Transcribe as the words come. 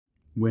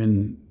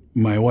When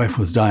my wife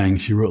was dying,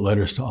 she wrote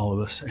letters to all of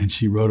us, and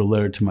she wrote a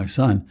letter to my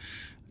son,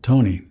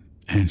 Tony,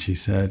 and she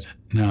said,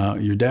 now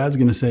your dad's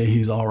going to say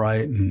he's all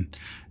right and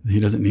he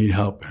doesn't need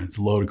help and it's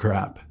a load of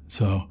crap.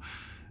 So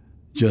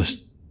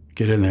just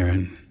get in there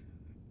and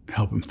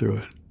help him through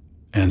it.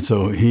 And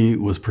so he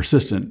was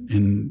persistent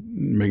in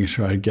making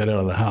sure I'd get out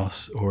of the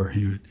house, or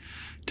he would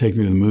take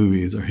me to the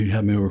movies, or he'd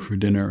have me over for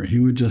dinner, or he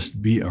would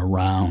just be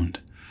around.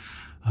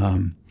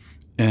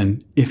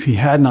 And if he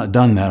had not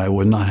done that, I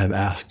would not have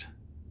asked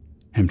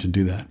him to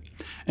do that.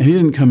 And he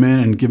didn't come in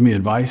and give me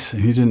advice,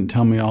 and he didn't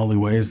tell me all the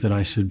ways that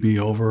I should be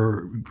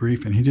over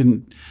grief, and he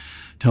didn't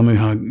tell me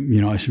how,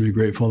 I should be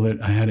grateful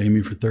that I had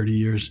Amy for 30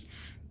 years.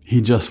 He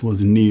just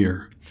was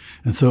near.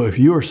 And so if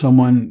you are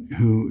someone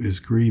who is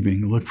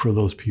grieving, look for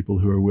those people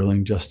who are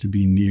willing just to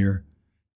be near